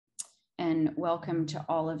and welcome to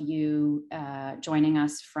all of you joining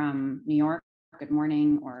us from New York. Good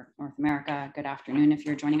morning, or North America. Good afternoon if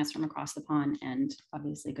you're joining us from across the pond, and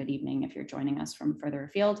obviously good evening if you're joining us from further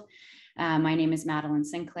afield. My name is Madeline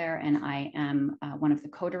Sinclair, and I am one of the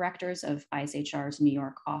co-directors of ISHR's New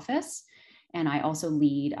York office. And I also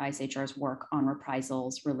lead ISHR's work on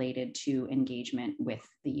reprisals related to engagement with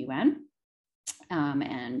the UN.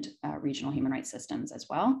 And regional human rights systems as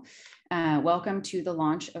well. Welcome to the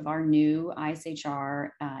launch of our new ISHR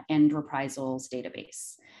EndReprisals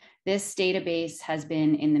database. This database has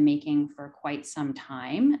been in the making for quite some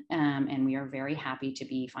time, and we are very happy to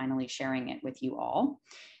be finally sharing it with you all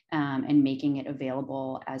and making it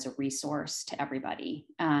available as a resource to everybody.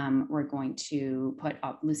 We're going to put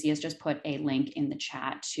up, Lucia's just put a link in the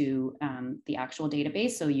chat to the actual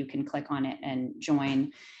database, so you can click on it and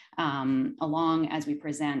join along as we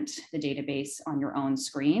present the database on your own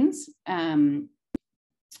screens.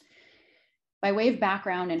 By way of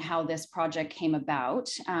background and how this project came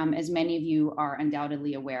about, as many of you are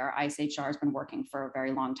undoubtedly aware, ISHR has been working for a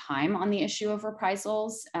very long time on the issue of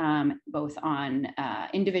reprisals, both on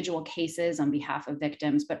individual cases on behalf of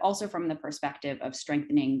victims, but also from the perspective of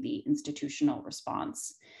strengthening the institutional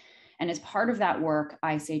response. And as part of that work,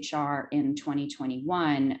 ISHR in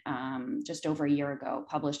 2021, just over a year ago,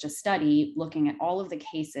 published a study looking at all of the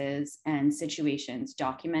cases and situations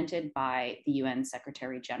documented by the UN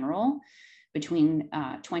Secretary General between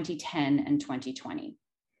 2010 and 2020.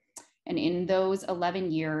 And in those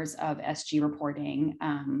 11 years of SG reporting,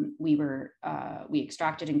 we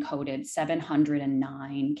extracted and coded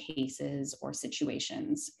 709 cases or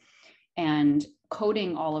situations. And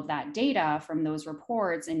coding all of that data from those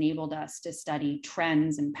reports enabled us to study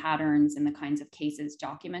trends and patterns in the kinds of cases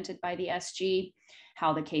documented by the SG,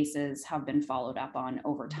 how the cases have been followed up on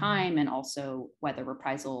over time, and also whether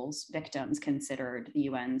reprisals victims considered the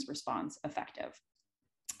UN's response effective.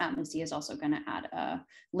 Lucia is also going to add a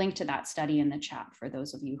link to that study in the chat for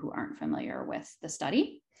those of you who aren't familiar with the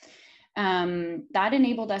study. That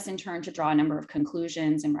enabled us in turn to draw a number of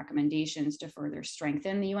conclusions and recommendations to further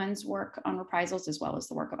strengthen the UN's work on reprisals, as well as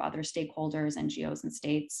the work of other stakeholders, NGOs, and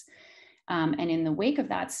states. And in the wake of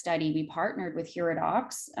that study, we partnered with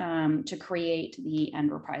HURADOCS to create the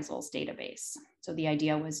EndReprisals database. So the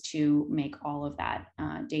idea was to make all of that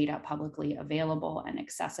data publicly available and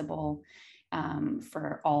accessible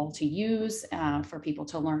for all to use, for people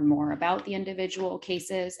to learn more about the individual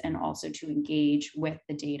cases, and also to engage with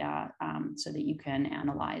the data so that you can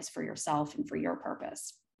analyze for yourself and for your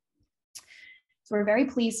purpose. So we're very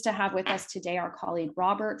pleased to have with us today our colleague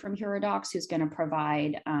Robert from HURADOCS, who's going to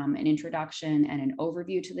provide an introduction and an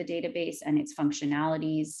overview to the database and its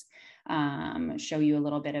functionalities, show you a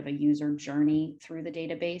little bit of a user journey through the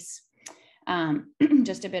database.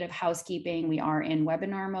 Just a bit of housekeeping. We are in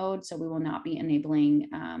webinar mode, so we will not be enabling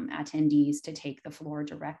attendees to take the floor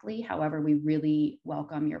directly. However, we really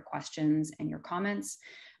welcome your questions and your comments.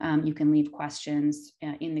 You can leave questions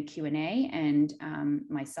in the Q&A, and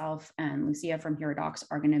myself and Lucia from HURADOCS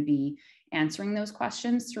are going to be answering those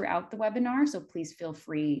questions throughout the webinar, so please feel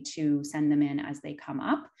free to send them in as they come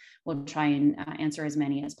up. We'll try and answer as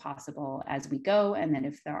many as possible as we go, and then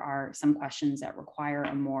if there are some questions that require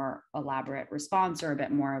a more elaborate response or a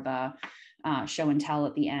bit more of a show and tell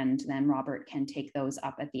at the end, then Robert can take those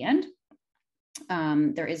up at the end.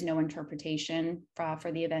 There is no interpretation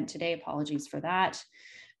for the event today. Apologies for that.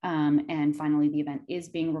 And finally, the event is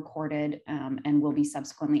being recorded and will be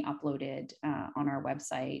subsequently uploaded on our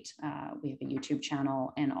website. We have a YouTube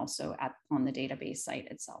channel and also on the database site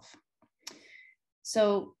itself.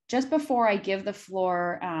 So just before I give the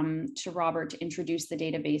floor to Robert to introduce the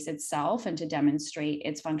database itself and to demonstrate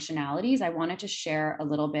its functionalities, I wanted to share a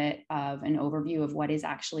little bit of an overview of what is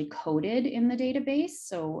actually coded in the database.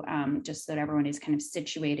 So just so that everyone is kind of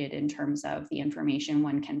situated in terms of the information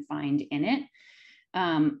one can find in it.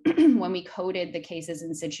 When we coded the cases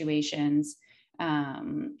and situations,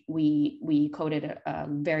 we coded a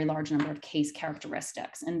very large number of case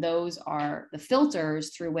characteristics, and those are the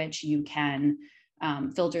filters through which you can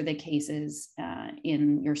filter the cases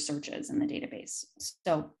in your searches in the database.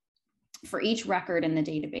 So for each record in the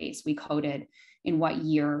database, we coded in what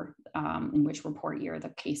year, in which report year the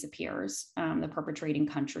case appears, the perpetrating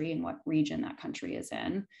country and what region that country is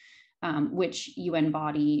in. Which UN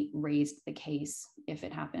body raised the case if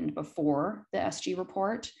it happened before the SG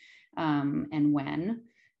report, and when.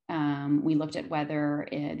 We looked at whether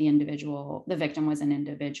the victim was an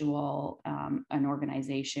individual, an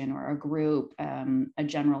organization or a group, a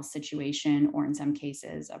general situation, or in some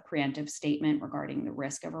cases, a preemptive statement regarding the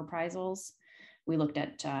risk of reprisals. We looked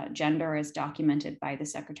at gender as documented by the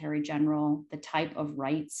Secretary General, the type of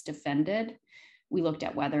rights defended. We looked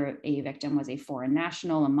at whether a victim was a foreign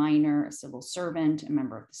national, a minor, a civil servant, a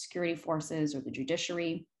member of the security forces or the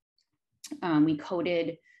judiciary. We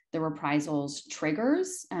coded the reprisals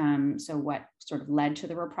triggers, so what sort of led to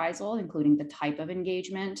the reprisal, including the type of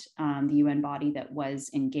engagement, the UN body that was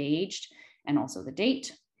engaged, and also the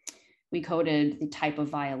date. We coded the type of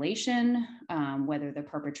violation, whether the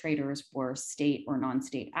perpetrators were state or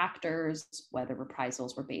non-state actors, whether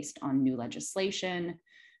reprisals were based on new legislation.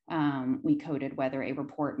 We coded whether a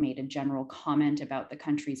report made a general comment about the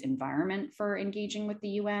country's environment for engaging with the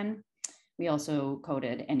UN. We also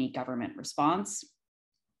coded any government response,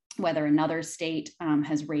 whether another state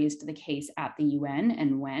has raised the case at the UN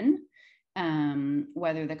and when,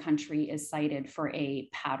 whether the country is cited for a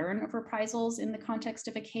pattern of reprisals in the context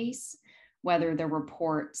of a case, whether the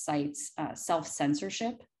report cites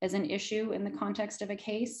self-censorship as an issue in the context of a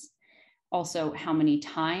case, also how many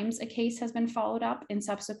times a case has been followed up in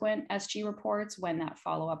subsequent SG reports, when that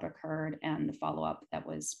follow-up occurred, and the follow-up that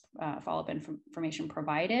was follow-up information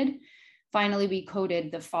provided. Finally, we coded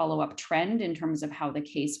the follow-up trend in terms of how the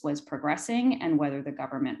case was progressing and whether the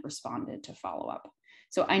government responded to follow-up.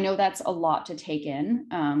 So I know that's a lot to take in.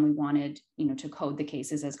 We wanted, to code the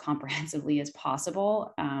cases as comprehensively as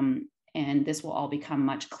possible. And this will all become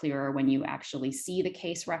much clearer when you actually see the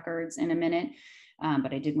case records in a minute.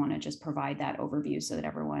 But I did want to just provide that overview so that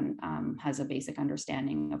everyone has a basic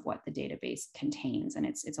understanding of what the database contains. And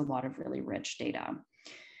it's a lot of really rich data.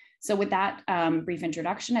 So with that brief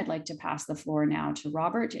introduction, I'd like to pass the floor now to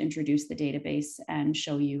Robert to introduce the database and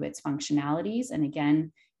show you its functionalities. And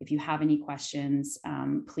again, if you have any questions,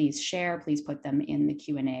 please share, please put them in the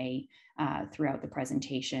Q&A throughout the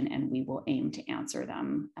presentation, and we will aim to answer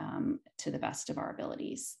them to the best of our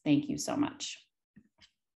abilities. Thank you so much.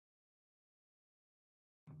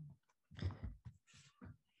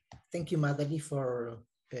 Thank you, Madali, for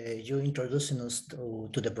you introducing us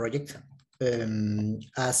to the project.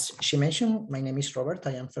 As she mentioned, my name is Robert.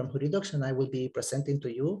 I am from Juridocs, and I will be presenting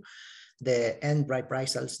to you the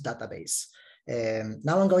EndReprisals database.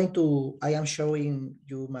 Now I am showing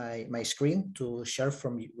you my screen to share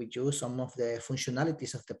with you some of the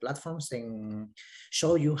functionalities of the platforms and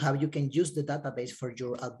show you how you can use the database for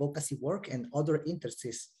your advocacy work and other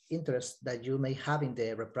interests that you may have in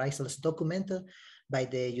the reprisals documented by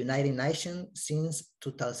the United Nations since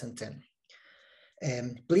 2010.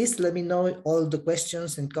 Please let me know all the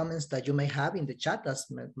questions and comments that you may have in the chat, as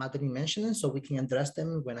Madeline mentioned, so we can address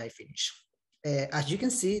them when I finish. As you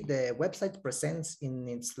can see, the website presents in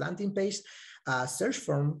its landing page a search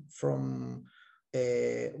form from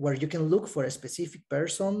where you can look for a specific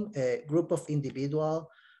person, a group of individuals,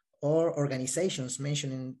 or organizations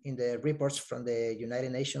mentioned in the reports from the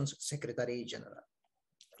United Nations Secretary General.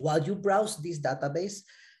 While you browse this database,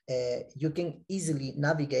 you can easily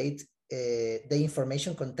navigate the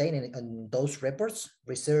information contained in those reports,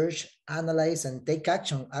 research, analyze, and take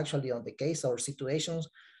action actually on the case or situations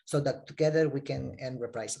so that together we can end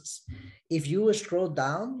reprisals. If you scroll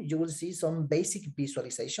down, you will see some basic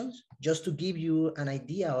visualizations just to give you an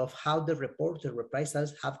idea of how the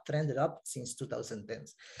reprisals have trended up since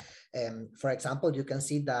 2010. For example, you can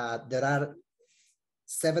see that there are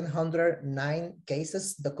 709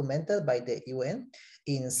 cases documented by the UN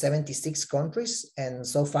in 76 countries. And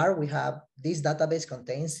so far we have, this database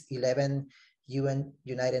contains 11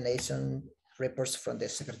 United Nations reports from the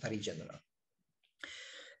Secretary General.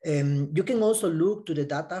 You can also look to the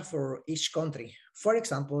data for each country. For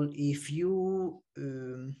example, if you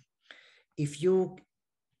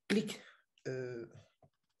click,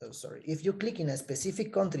 if you click in a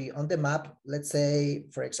specific country on the map, let's say,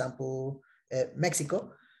 for example,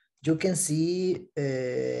 Mexico, you can see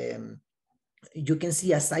a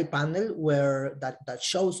side panel where that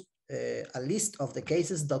shows a list of the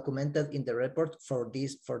cases documented in the report for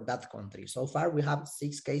that country. So far, we have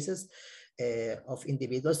 6 cases of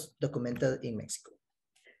individuals documented in Mexico.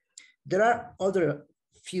 There are a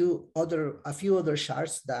few other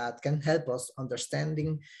charts that can help us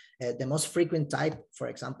understanding the most frequent type, for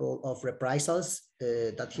example, of reprisals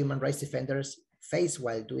that human rights defenders face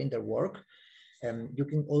while doing their work. You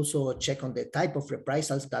can also check on the type of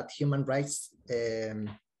reprisals that human rights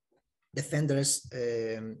defenders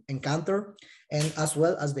encounter, and as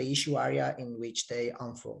well as the issue area in which they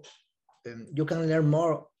unfold. You can learn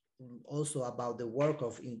more also about the work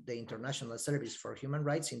of the International Service for Human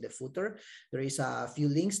Rights in the footer. There is a few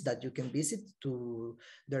links that you can visit to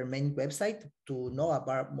their main website to know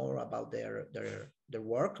more about their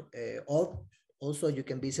work. Also, you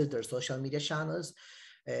can visit their social media channels.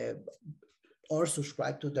 or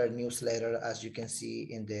subscribe to their newsletter, as you can see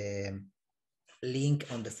in the link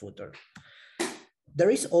on the footer. There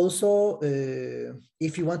is also,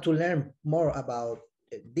 if you want to learn more about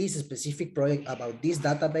this specific project, about this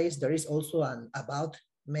database, there is also an about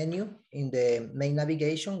menu in the main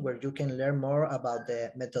navigation where you can learn more about the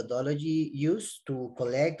methodology used to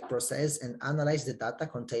collect, process, and analyze the data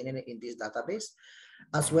contained in this database,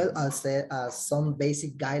 as well as some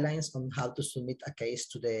basic guidelines on how to submit a case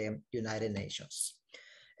to the United Nations.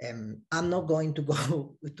 I'm not going to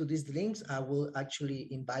go to these links. I will actually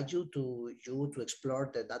invite you to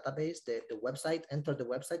explore the database, the website, enter the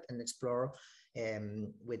website and explore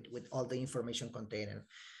with all the information contained.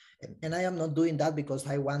 And I am not doing that because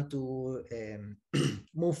I want to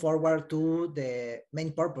move forward to the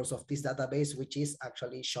main purpose of this database, which is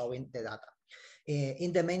actually showing the data.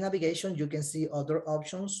 In the main navigation, you can see other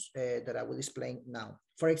options that I will explain now.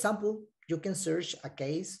 For example, you can search a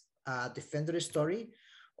case, a defender story,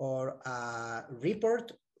 or a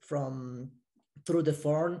report through the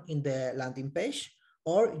form in the landing page,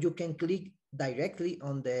 or you can click directly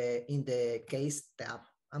on in the case tab.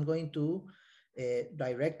 I'm going to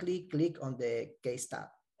directly click on the case tab.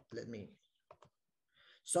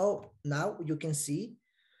 So now you can see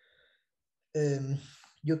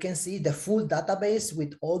the full database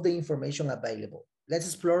with all the information available. Let's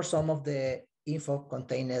explore some of the info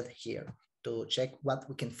contained here to check what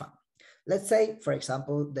we can find. Let's say, for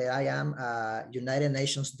example, that I am a United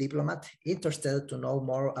Nations diplomat interested to know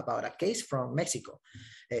more about a case from Mexico,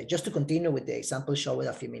 just to continue with the example shown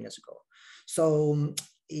a few minutes ago. So,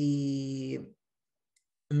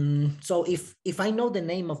 if I know the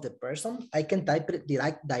name of the person, I can type it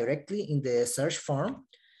directly in the search form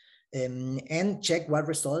and check what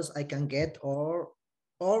results I can get, or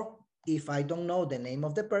if I don't know the name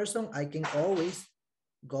of the person, I can always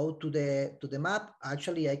go to the map.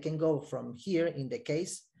 Actually, I can go from here in the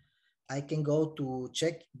case. I can go to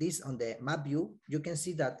check this on the map view. You can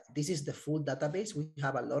see that this is the full database. We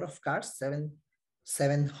have a lot of cars,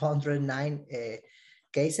 709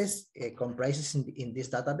 cases comprises in this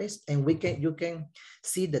database, and you can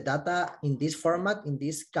see the data in this format, in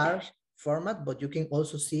this car format, but you can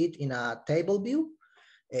also see it in a table view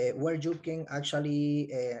where you can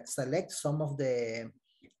actually select some of the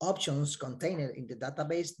options contained in the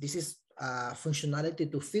database. This is a functionality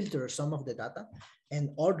to filter some of the data and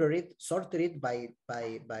sort it by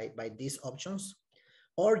these options,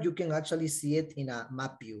 or you can actually see it in a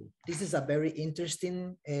map view. This is a very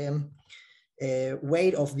interesting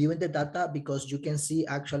way of viewing the data, because you can see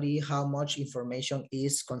actually how much information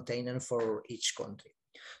is contained for each country.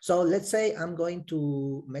 So let's say I'm going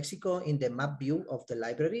to Mexico in the map view of the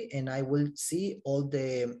library, and I will see all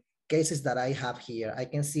the cases that I have here. I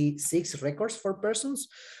can see 6 records for persons.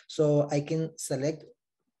 So I can select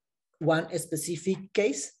one specific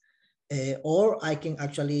case, or I can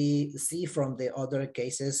actually see from the other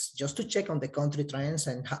cases just to check on the country trends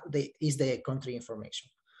and how is the country information.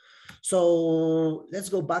 So let's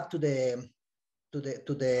go back to the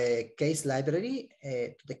case library,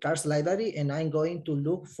 to the cars library, and I'm going to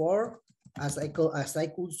look for, as I could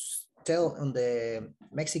tell on the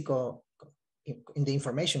Mexico, in the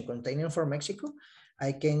information containing for Mexico,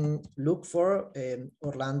 I can look for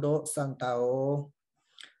Orlando Santao.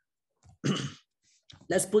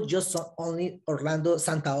 Let's put just only Orlando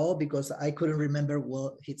Santao because I couldn't remember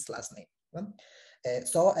what his last name.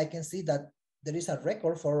 So I can see that there is a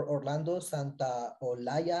record for Orlando Santa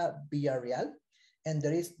Olaya Villarreal, and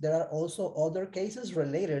there are also other cases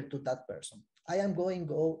related to that person. I am going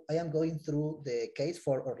through the case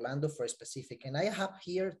for Orlando for specific, and I have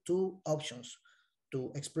here 2 options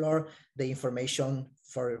to explore the information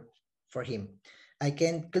for him. I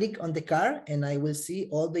can click on the car and I will see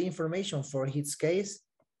all the information for his case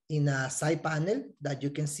in a side panel that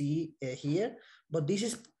you can see here, but this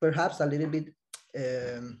is perhaps a little bit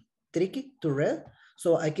tricky to read.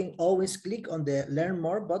 So I can always click on the Learn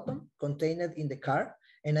More button contained in the car,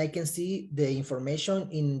 and I can see the information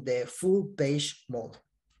in the full page mode.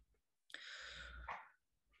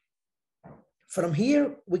 From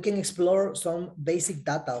here, we can explore some basic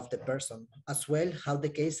data of the person, as well how the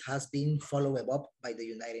case has been followed up by the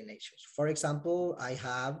United Nations. For example, I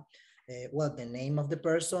have the name of the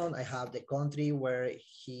person, I have the country where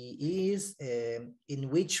he is, in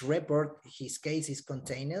which report his case is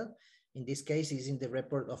contained. In this case, is in the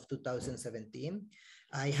report of 2017.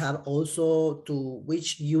 I have also to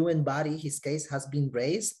which UN body his case has been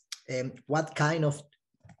raised, what kind of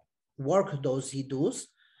work does he do.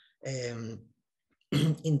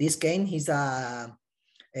 In this case,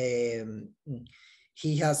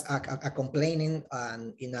 he has a complaining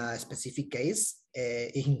in a specific case.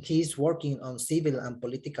 he's working on civil and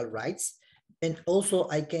political rights. And also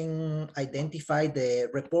I can identify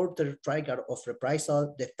the reporter trigger of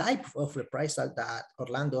reprisal, the type of reprisal that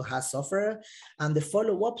Orlando has suffered, and the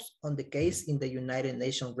follow-ups on the case in the United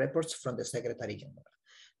Nations reports from the Secretary General.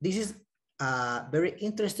 This is very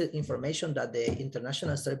interesting information that the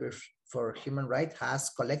International Service for Human Rights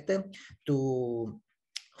has collected to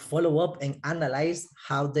follow up and analyze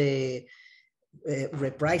how the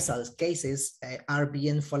reprisals cases are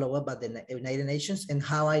being followed up by the United Nations and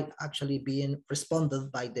how I actually being responded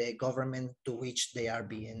by the government to which they are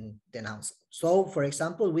being denounced. So, for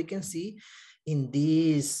example, we can see in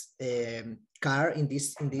this in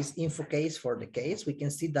this info case for the case, we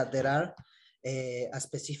can see that there are a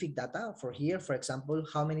specific data for here. For example,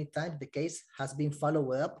 how many times the case has been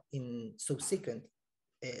followed up in subsequent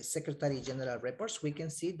Secretary General reports. We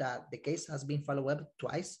can see that the case has been followed up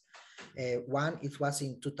twice. One, it was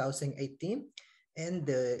in 2018, and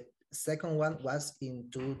the second one was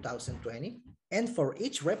in 2020. And for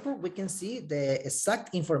each report, we can see the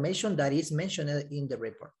exact information that is mentioned in the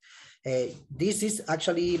report. This is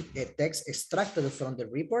actually a text extracted from the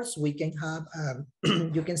reports. We can have,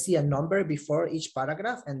 you can see a number before each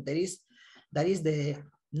paragraph, and that is the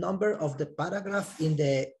number of the paragraph in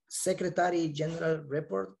the Secretary General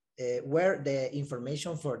report where the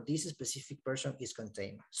information for this specific person is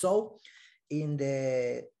contained. So in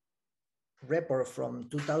the report from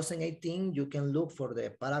 2018, you can look for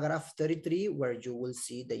the paragraph 33 where you will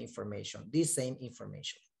see the information, this same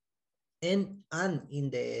information. And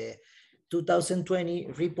in the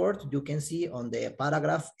 2020 report, you can see on the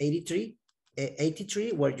paragraph 83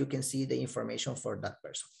 where you can see the information for that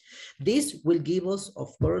person. This will give us,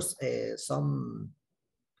 of course, some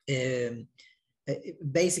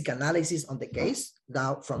basic analysis on the case.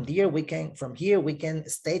 Now, from here we can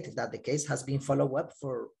state that the case has been followed up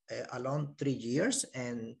for around 3 years,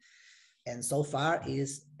 and so far it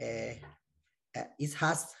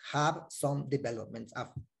has had some developments.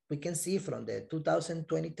 We can see from the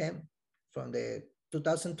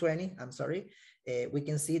 2020, I'm sorry, we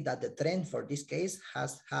can see that the trend for this case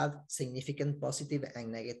has had significant positive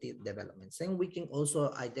and negative developments. And we can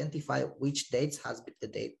also identify which dates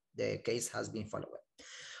the case has been followed up.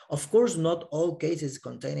 Of course, not all cases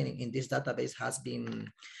contained in this database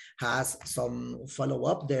has some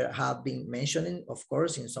follow-up. There have been mentioned, of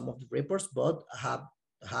course, in some of the reports, but have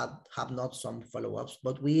not some follow-ups.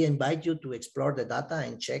 But we invite you to explore the data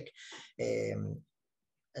and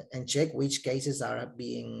check which cases are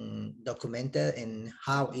being documented and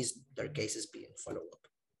how is their cases being followed up.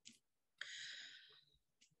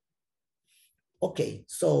 Okay,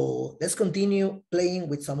 so let's continue playing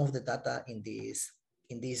with some of the data in this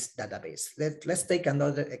database. Let's take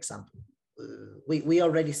another example. We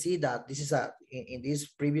already see that this is in this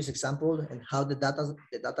previous example and how the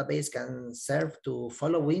database can serve to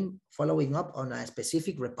following up on a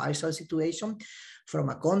specific reprisal situation from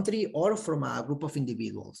a country or from a group of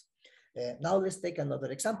individuals. Now let's take another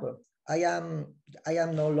example. I am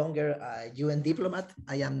no longer a UN diplomat.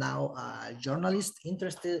 I am now a journalist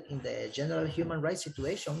interested in the general human rights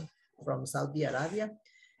situation from Saudi Arabia,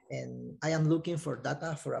 and I am looking for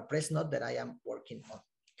data for a press note that I am working on.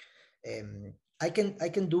 I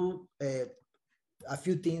can do a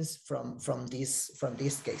few things from these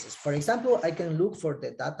cases. For example, I can look for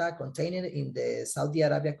the data contained in the Saudi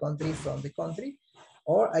Arabia country from the country,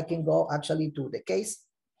 or I can go actually to the case,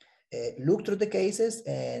 look through the cases,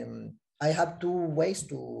 and I have two ways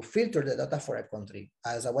to filter the data for a country.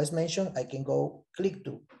 As I was mentioned, I can go click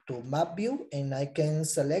to map view, and I can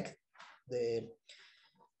select the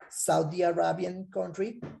Saudi Arabian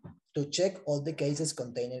country to check all the cases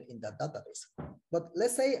contained in that database. But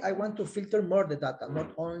let's say I want to filter more the data,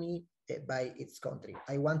 not only by its country.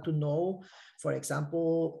 I want to know, for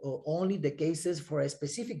example, only the cases for a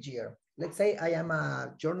specific year. Let's say I am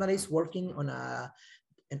a journalist working on a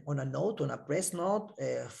press note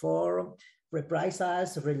for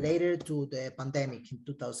reprisals related to the pandemic in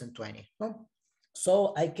 2020.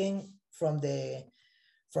 So I can, from the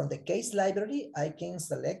case library, I can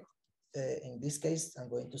select, in this case, I'm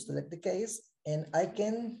going to select the case, and I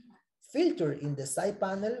can filter in the side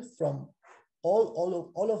panel from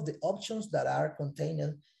all of the options that are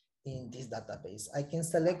contained in this database. I can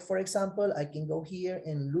select, for example, I can go here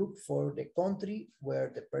and look for the country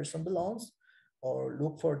where the person belongs, or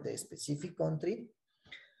look for the specific country.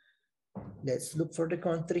 Let's look for the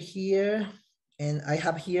country here. And I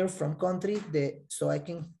have here from country, so I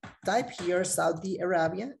can type here Saudi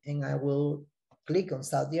Arabia, and I will click on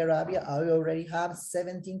Saudi Arabia. I already have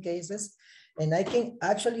 17 cases, and I can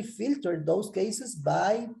actually filter those cases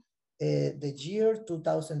by the year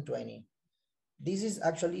 2020. This is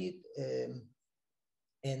actually,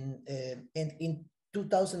 in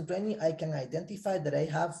 2020, I can identify that I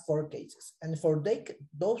have 4 cases. And for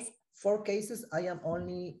those 4 cases, I am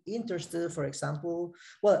only interested, for example,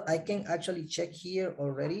 well, I can actually check here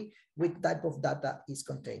already which type of data is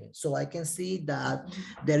contained. So I can see that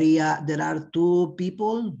there are 2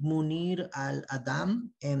 people, Munir Al-Adam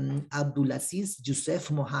and Abdulaziz Youssef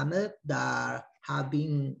Mohammed, that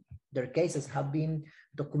their cases have been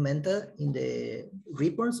documented in the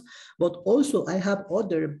reports, but also I have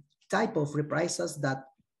other type of reprisals that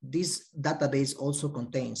this database also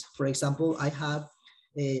contains. For example, I have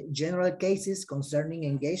general cases concerning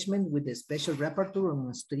engagement with the special rapporteur on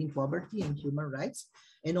extreme poverty and human rights.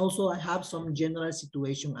 And also I have some general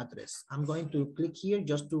situation address. I'm going to click here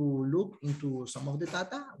just to look into some of the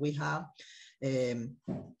data. We have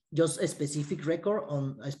just a specific record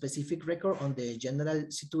on the general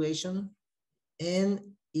situation. And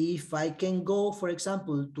if I can go, for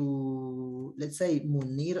example, to, let's say,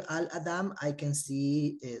 Munir Al-Adam, I can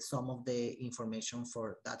see some of the information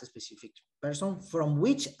for that specific person, from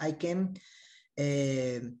which I can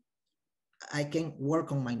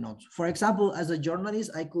work on my notes. For example, as a journalist,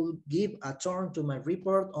 I could give a turn to my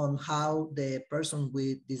report on how the person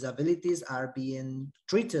with disabilities are being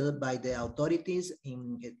treated by the authorities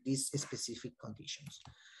in these specific conditions.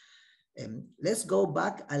 Let's go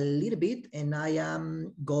back a little bit, and I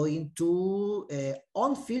am going to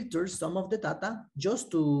unfilter some of the data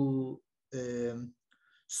just to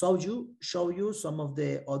show you some of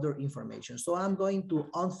the other information. So I'm going to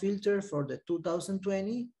unfilter for the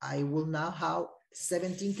 2020. I will now have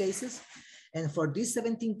 17 cases. And for these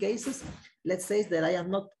 17 cases, let's say that I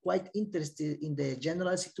am not quite interested in the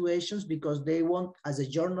general situations, because they won't, as a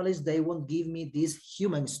journalist, they won't give me this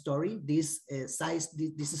human story, this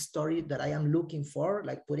this story that I am looking for,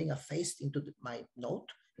 like putting a face into my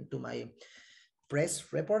note, into my press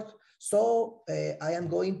report. So I am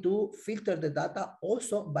going to filter the data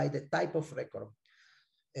also by the type of record.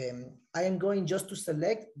 I am going just to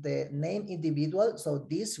select the name individual. So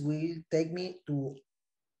this will take me to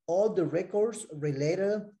all the records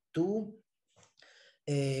related to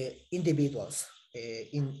individuals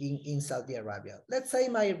in Saudi Arabia. Let's say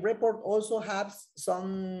my report also has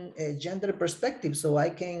some gender perspective, so I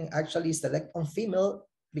can actually select on female,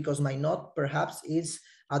 because my note perhaps is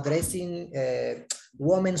addressing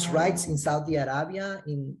women's rights in Saudi Arabia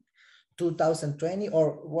in 2020,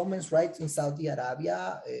 or women's rights in Saudi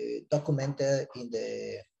Arabia documented in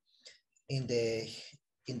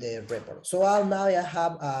the report. So now I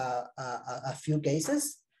have a few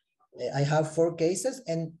cases. I have 4 cases,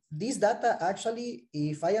 and this data actually,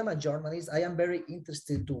 if I am a journalist, I am very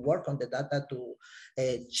interested to work on the data to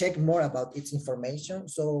check more about its information.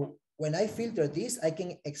 So when I filter this, I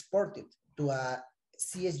can export it to a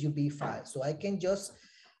CSV file. So I can just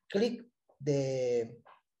click the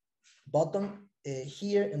button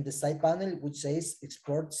here in the side panel, which says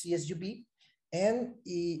export CSV, and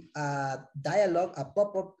a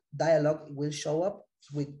pop-up dialog will show up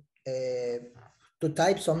with to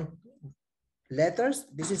type some letters.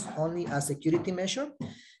 This is only a security measure,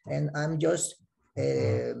 and I'm just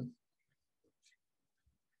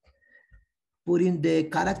putting the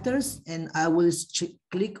characters, and I will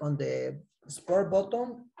click on the export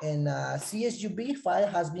button, and a CSV file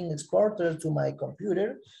has been exported to my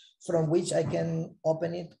computer, from which I can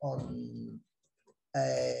open it on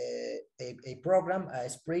a program, a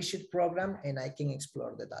spreadsheet program, and I can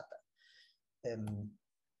explore the data.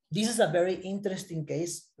 This is a very interesting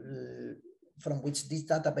case from which this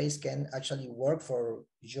database can actually work for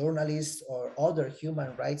journalists or other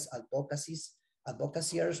human rights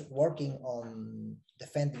advocaciers working on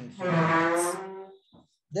defending human rights.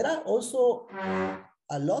 There are also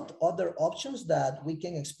a lot of other options that we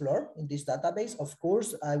can explore in this database. Of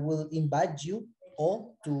course, I will invite you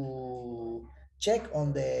all to check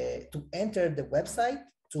on to enter the website,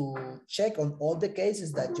 to check on all the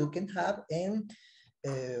cases that you can have, and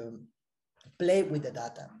play with the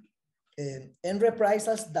data.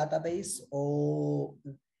 EndReprisals database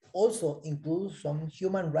also includes some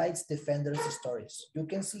human rights defenders stories. You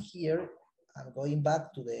can see here, I'm going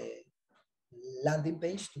back to the landing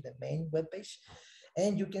page, to the main web page,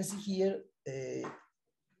 and you can see here a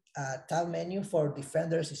tab menu for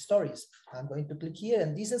defenders stories. I'm going to click here,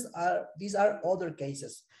 and these are other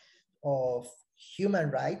cases of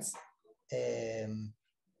human rights,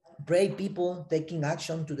 brave people taking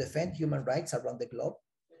action to defend human rights around the globe.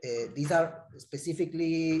 These are,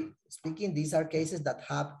 specifically speaking, these are cases that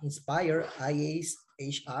have inspired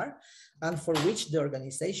IHR, and for which the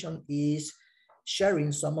organization is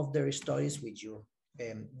sharing some of their stories with you.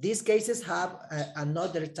 These cases have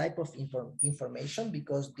another type of information,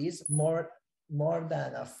 because these more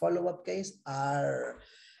than a follow-up case are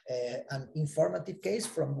an informative case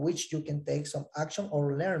from which you can take some action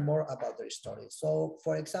or learn more about their story. So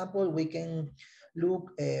for example, we can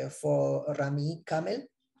look for Rami Kamel,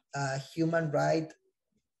 a human rights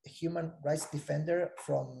defender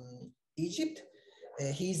from Egypt.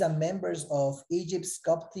 He's a member of Egypt's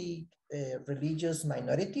Coptic religious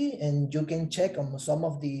minority, and you can check on some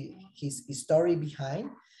of his story behind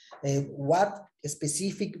what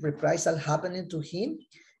specific reprisal happening to him,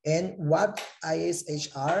 and what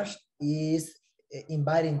ISHR is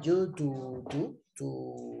inviting you to do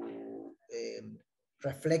to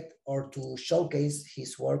reflect or to showcase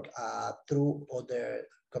his work through other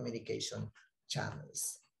communication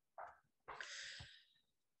channels.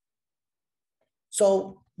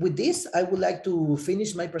 So with this, I would like to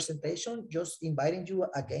finish my presentation, just inviting you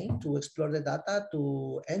again to explore the data,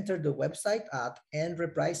 to enter the website at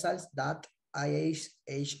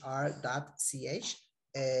EndReprisals.ishr.ch.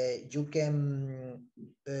 You can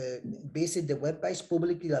visit the webpage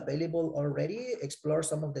publicly available already, explore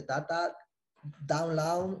some of the data,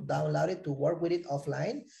 download it to work with it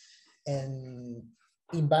offline, and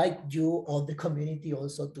invite you or the community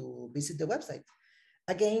also to visit the website.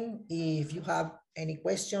 Again, if you have any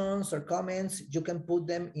questions or comments, you can put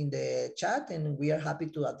them in the chat, and we are happy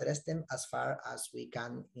to address them as far as we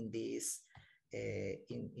can in this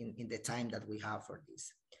in the time that we have for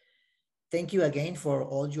this. Thank you again for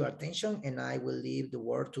all your attention, and I will leave the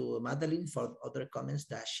word to Madeline for other comments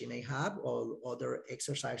that she may have, or other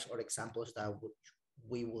exercise or examples that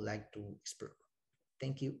we would like to explore.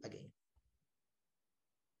 Thank you again.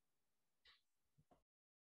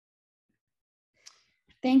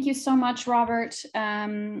 Thank you so much, Robert.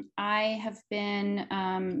 I have been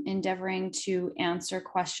endeavoring to answer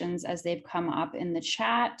questions as they've come up in the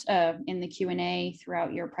chat, in the Q&A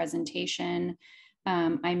throughout your presentation.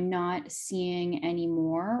 I'm not seeing any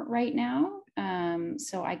more right now.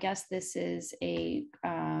 So I guess this is a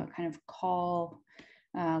kind of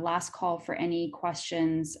last call for any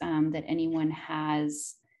questions that anyone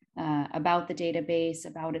has about the database,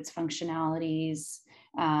 about its functionalities.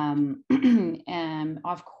 And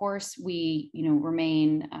of course, we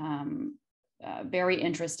remain very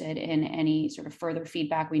interested in any sort of further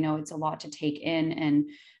feedback. We know it's a lot to take in, and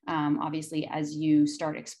obviously, as you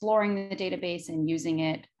start exploring the database and using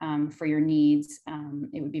it for your needs,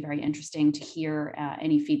 it would be very interesting to hear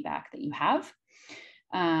any feedback that you have.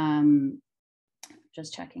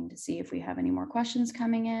 Just checking to see if we have any more questions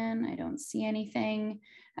coming in. I don't see anything,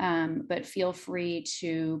 but feel free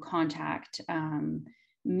to contact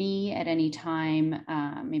me at any time.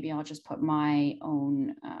 Maybe I'll just put my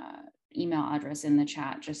own email address in the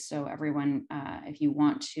chat, just so everyone, if you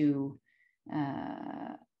want to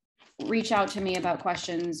reach out to me about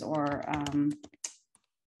questions or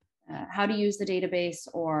how to use the database,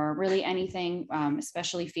 or really anything,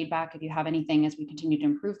 especially feedback. If you have anything as we continue to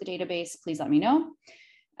improve the database, please let me know.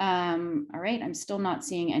 All right, I'm still not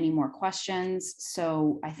seeing any more questions,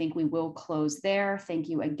 so I think we will close there. Thank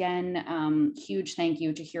you again. Huge thank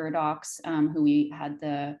you to Heradox, who we had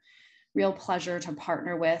the real pleasure to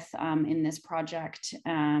partner with in this project.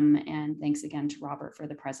 And thanks again to Robert for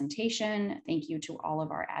the presentation. Thank you to all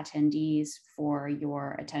of our attendees for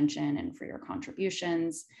your attention and for your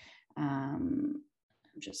contributions. I'm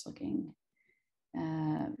just looking,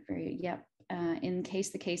 in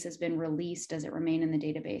case the case has been released, does it remain in the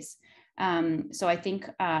database? So I think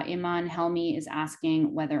Iman Helmi is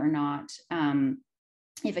asking whether or not,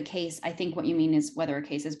 if a case, I think what you mean is whether a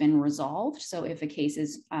case has been resolved. So if a case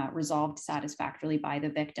is resolved satisfactorily by the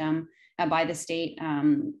victim, by the state,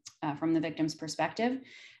 from the victim's perspective.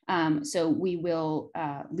 So we will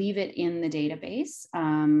leave it in the database.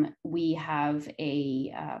 We have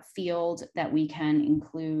a field that we can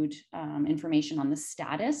include information on the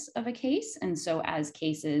status of a case. And so as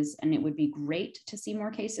cases, and it would be great to see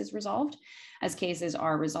more cases resolved, as cases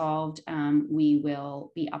are resolved, we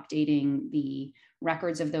will be updating the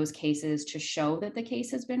records of those cases to show that the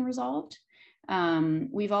case has been resolved.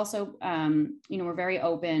 We've also, we're very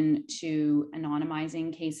open to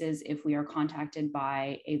anonymizing cases if we are contacted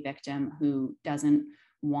by a victim who doesn't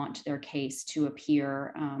want their case to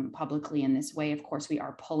appear publicly in this way. Of course, we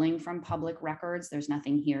are pulling from public records. There's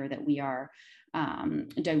nothing here that we are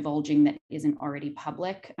divulging that isn't already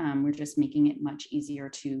public. We're just making it much easier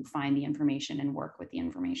to find the information and work with the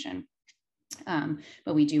information.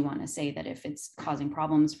 But we do want to say that if it's causing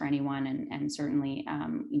problems for anyone, and certainly,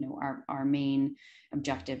 our main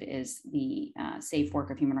objective is the safe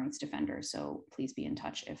work of human rights defenders. So please be in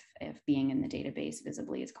touch if being in the database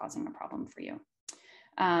visibly is causing a problem for you.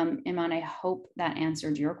 Iman, I hope that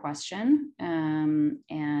answered your question.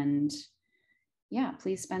 And yeah,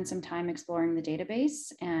 please spend some time exploring the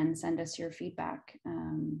database and send us your feedback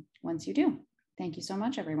once you do. Thank you so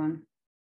much, everyone.